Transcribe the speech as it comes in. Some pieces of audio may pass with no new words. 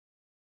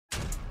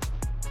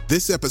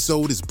This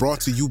episode is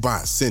brought to you by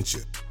Essentia.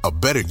 A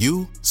better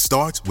you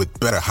starts with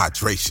better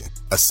hydration.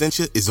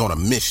 Essentia is on a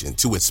mission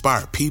to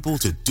inspire people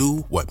to do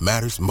what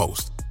matters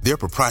most. Their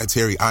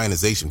proprietary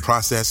ionization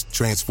process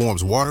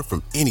transforms water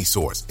from any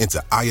source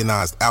into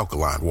ionized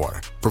alkaline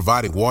water,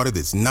 providing water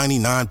that's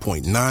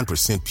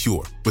 99.9%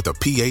 pure with a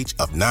pH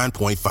of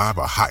 9.5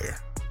 or higher.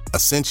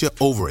 Essentia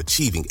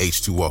Overachieving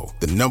H2O,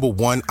 the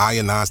 #1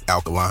 ionized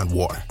alkaline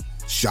water.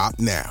 Shop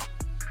now.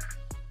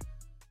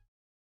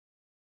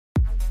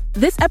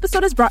 This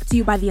episode is brought to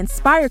you by the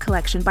Inspire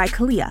Collection by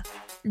Kalia.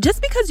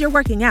 Just because you're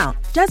working out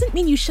doesn't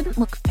mean you shouldn't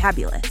look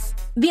fabulous.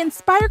 The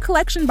Inspire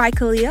Collection by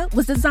Kalia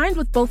was designed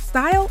with both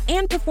style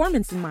and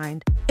performance in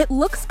mind. It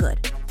looks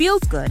good,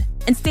 feels good,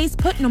 and stays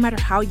put no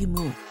matter how you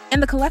move.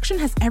 And the collection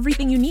has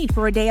everything you need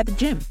for a day at the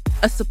gym.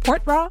 A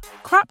support bra,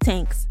 crop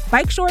tanks,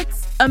 bike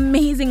shorts,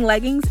 amazing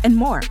leggings, and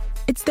more.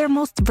 It's their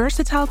most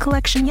versatile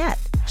collection yet.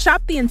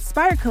 Shop the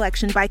Inspire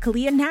Collection by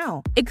Kalia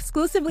now,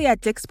 exclusively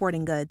at Dick's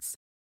Sporting Goods.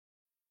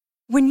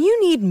 When you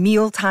need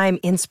mealtime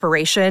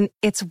inspiration,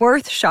 it's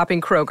worth shopping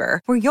Kroger,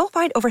 where you'll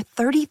find over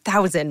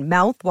 30,000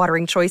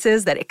 mouth-watering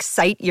choices that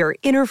excite your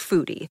inner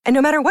foodie. And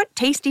no matter what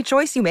tasty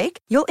choice you make,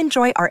 you'll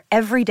enjoy our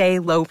everyday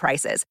low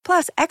prices,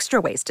 plus extra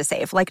ways to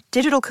save, like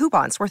digital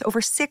coupons worth over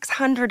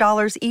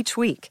 $600 each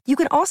week. You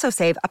can also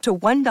save up to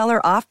 $1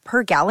 off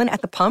per gallon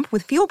at the pump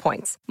with fuel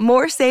points.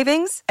 More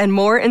savings and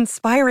more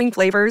inspiring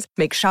flavors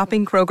make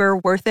shopping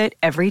Kroger worth it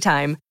every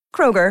time.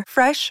 Kroger,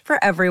 fresh for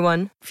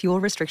everyone. Fuel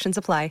restrictions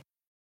apply.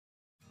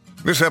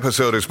 This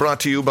episode is brought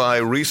to you by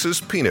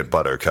Reese's Peanut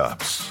Butter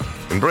Cups.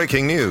 In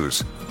breaking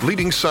news,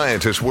 leading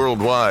scientists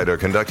worldwide are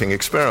conducting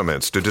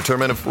experiments to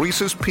determine if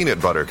Reese's Peanut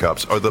Butter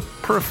Cups are the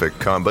perfect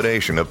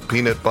combination of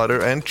peanut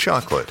butter and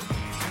chocolate.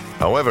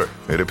 However,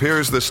 it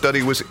appears the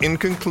study was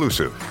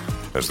inconclusive,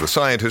 as the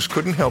scientists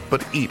couldn't help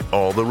but eat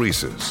all the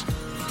Reese's.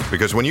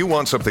 Because when you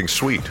want something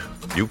sweet,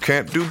 you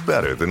can't do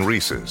better than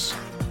Reese's.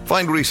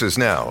 Find Reese's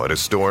now at a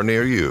store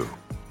near you.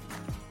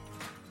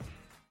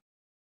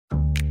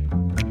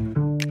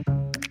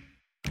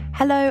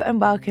 Hello and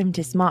welcome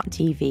to Smart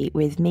TV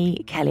with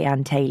me,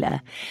 Kellyanne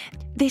Taylor.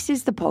 This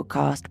is the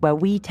podcast where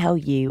we tell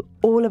you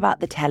all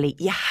about the telly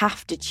you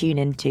have to tune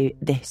into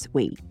this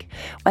week.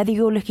 Whether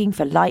you're looking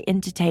for light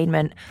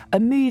entertainment, a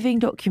moving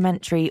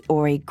documentary,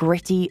 or a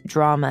gritty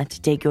drama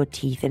to dig your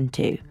teeth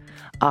into,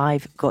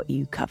 I've got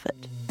you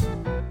covered.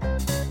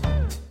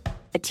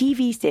 A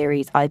TV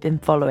series I've been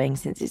following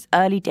since its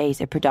early days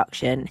of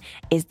production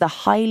is the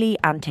highly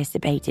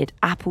anticipated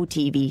Apple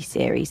TV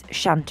series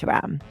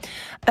Shantaram.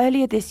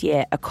 Earlier this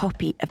year, a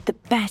copy of the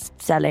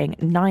best-selling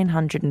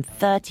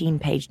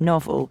 913-page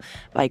novel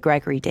by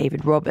Gregory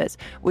David Roberts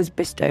was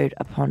bestowed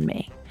upon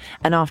me.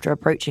 And after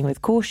approaching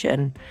with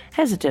caution,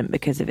 hesitant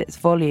because of its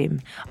volume,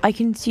 I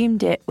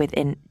consumed it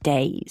within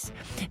days.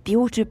 The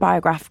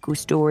autobiographical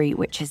story,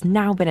 which has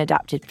now been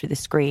adapted for the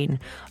screen,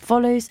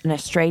 follows an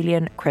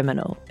Australian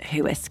criminal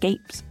who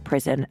escapes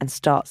prison and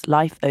starts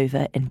life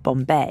over in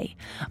Bombay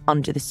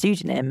under the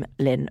pseudonym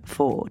Lynn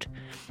Ford.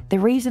 The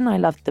reason I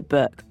loved the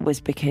book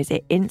was because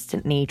it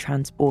instantly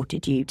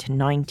transported you to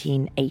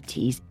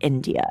 1980s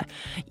India.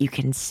 You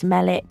can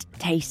smell it,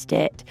 taste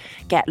it,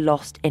 get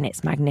lost in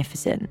its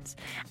magnificence,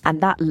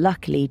 and that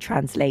luckily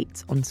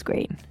translates on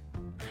screen.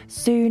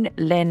 Soon,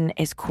 Lynn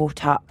is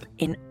caught up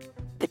in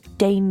the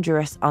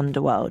dangerous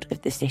underworld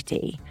of the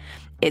city.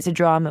 It's a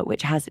drama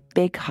which has a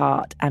big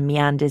heart and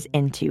meanders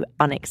into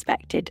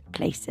unexpected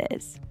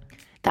places.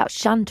 That's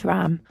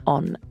Shantaram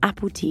on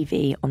Apple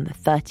TV on the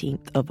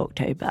 13th of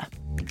October.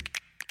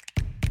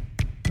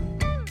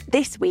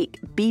 This week,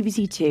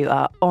 BBC Two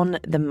are on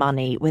the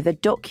money with a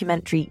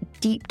documentary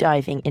deep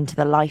diving into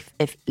the life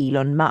of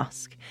Elon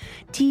Musk.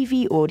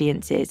 TV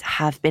audiences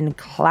have been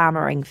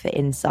clamouring for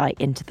insight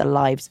into the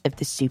lives of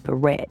the super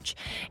rich.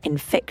 In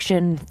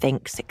fiction,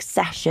 think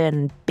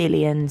Succession,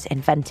 Billions,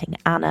 Inventing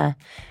Anna,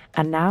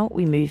 and now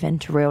we move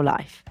into real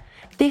life.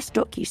 This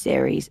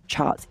docuseries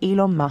charts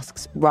Elon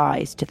Musk's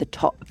rise to the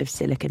top of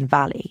Silicon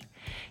Valley.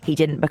 He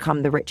didn't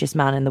become the richest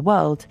man in the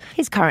world.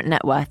 His current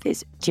net worth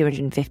is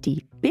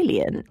 $250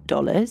 billion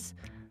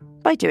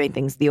by doing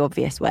things the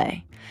obvious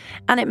way.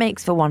 And it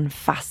makes for one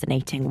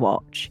fascinating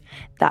watch.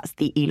 That's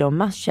the Elon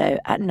Musk Show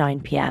at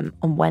 9 p.m.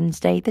 on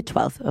Wednesday, the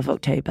 12th of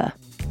October.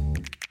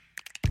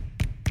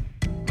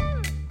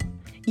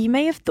 You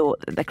may have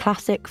thought that the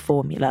classic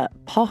formula,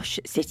 posh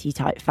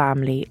city-type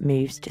family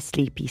moves to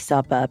sleepy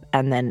suburb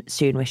and then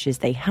soon wishes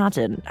they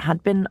hadn't,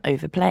 had been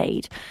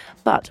overplayed.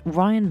 But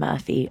Ryan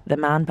Murphy, the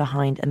man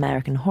behind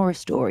American Horror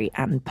Story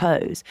and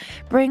Pose,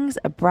 brings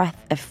a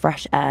breath of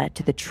fresh air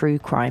to the true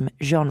crime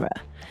genre.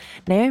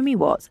 Naomi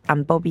Watts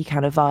and Bobby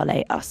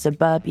Cannavale are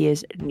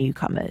suburbia's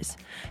newcomers.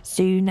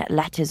 Soon,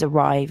 letters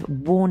arrive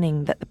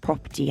warning that the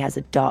property has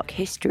a dark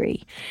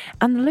history,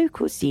 and the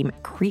locals seem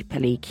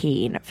creepily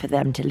keen for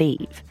them to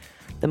leave.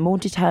 The more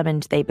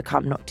determined they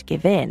become not to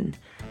give in,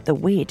 the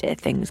weirder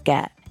things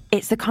get.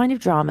 It's the kind of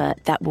drama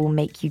that will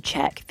make you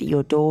check that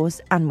your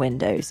doors and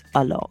windows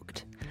are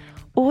locked.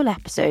 All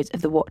episodes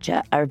of The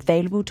Watcher are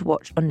available to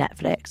watch on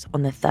Netflix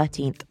on the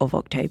 13th of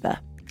October.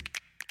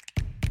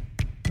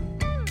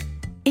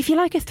 If you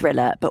like a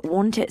thriller but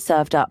want it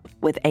served up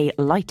with a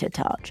lighter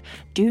touch,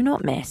 do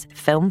not miss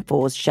Film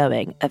 4's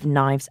showing of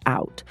Knives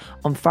Out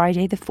on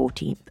Friday the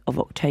 14th of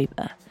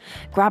October.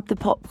 Grab the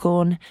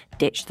popcorn,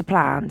 ditch the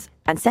plans,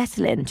 and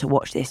settle in to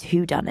watch this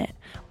whodunit,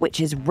 which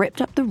has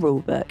ripped up the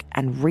rulebook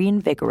and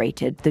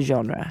reinvigorated the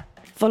genre.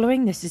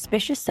 Following the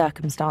suspicious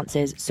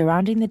circumstances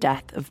surrounding the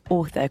death of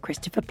author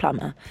Christopher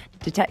Plummer,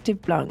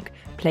 Detective Blunk,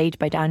 played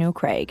by Daniel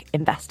Craig,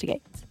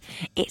 investigates.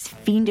 It's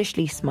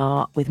fiendishly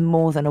smart with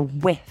more than a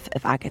whiff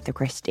of Agatha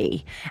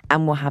Christie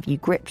and will have you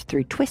gripped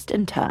through twist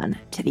and turn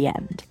to the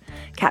end.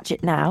 Catch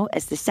it now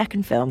as the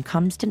second film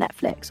comes to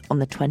Netflix on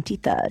the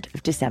 23rd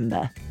of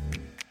December.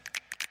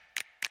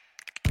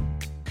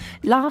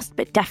 Last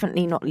but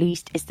definitely not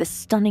least is the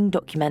stunning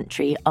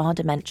documentary Our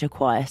Dementia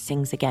Choir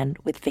Sings Again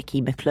with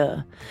Vicky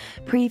McClure.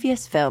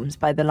 Previous films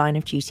by the Line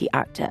of Duty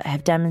actor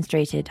have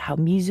demonstrated how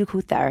musical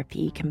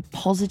therapy can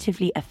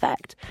positively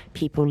affect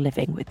people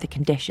living with the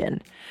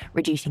condition,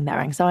 reducing their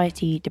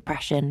anxiety,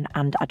 depression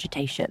and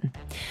agitation.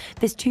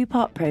 This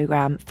two-part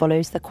programme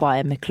follows the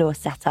choir McClure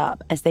set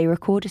up as they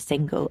record a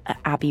single at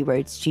Abbey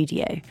Road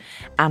Studio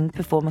and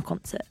perform a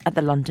concert at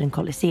the London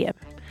Coliseum.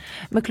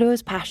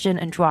 McClure's passion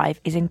and drive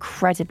is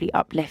incredibly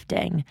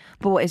uplifting,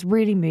 but what is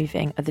really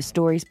moving are the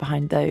stories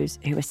behind those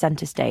who are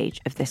centre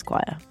stage of this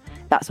choir.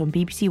 That's on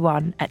BBC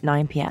One at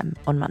 9 p.m.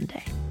 on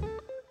Monday.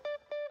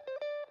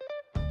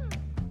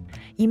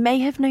 You may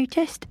have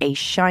noticed a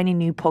shiny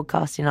new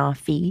podcast in our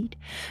feed.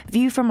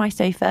 View from My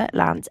Sofa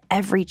lands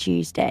every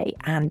Tuesday,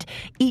 and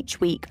each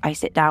week I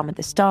sit down with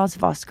the stars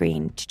of our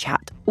screen to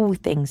chat all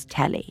things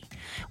telly.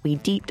 We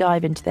deep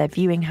dive into their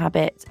viewing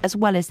habits as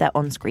well as their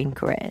on-screen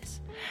careers.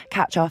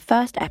 Catch our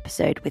first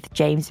episode with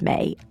James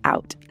May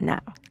out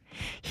now.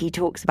 He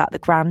talks about the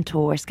Grand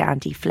Tour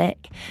Ascanti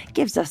flick,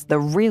 gives us the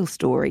real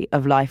story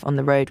of life on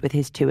the road with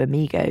his two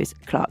amigos,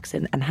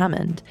 Clarkson and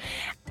Hammond,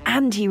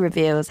 and he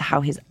reveals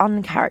how his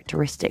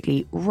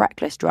uncharacteristically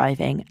reckless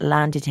driving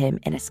landed him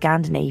in a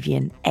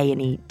Scandinavian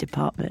A&E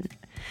department.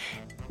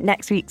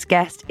 Next week's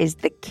guest is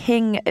the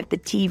king of the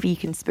TV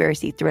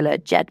conspiracy thriller,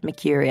 Jed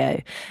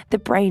Mercurio, the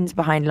brains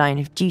behind Line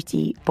of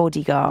Duty,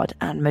 Bodyguard,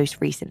 and most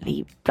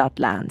recently,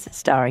 Bloodlands,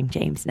 starring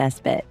James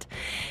Nesbitt.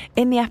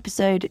 In the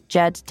episode,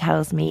 Jed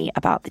tells me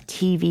about the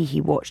TV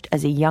he watched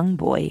as a young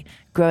boy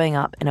growing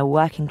up in a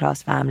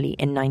working-class family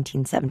in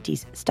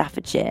 1970s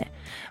Staffordshire,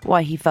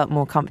 why he felt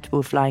more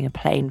comfortable flying a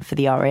plane for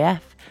the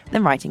RAF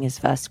than writing his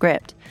first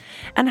script,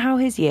 and how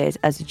his years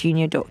as a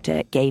junior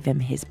doctor gave him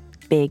his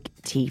big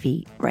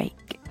TV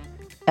break.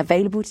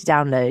 Available to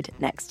download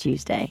next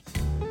Tuesday.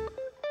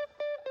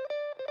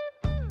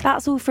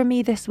 That's all from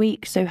me this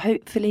week, so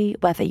hopefully,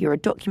 whether you're a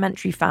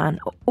documentary fan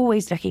or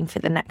always looking for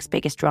the next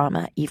biggest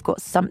drama, you've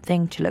got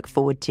something to look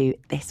forward to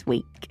this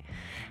week.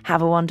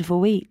 Have a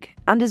wonderful week,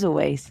 and as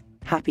always,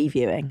 happy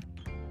viewing.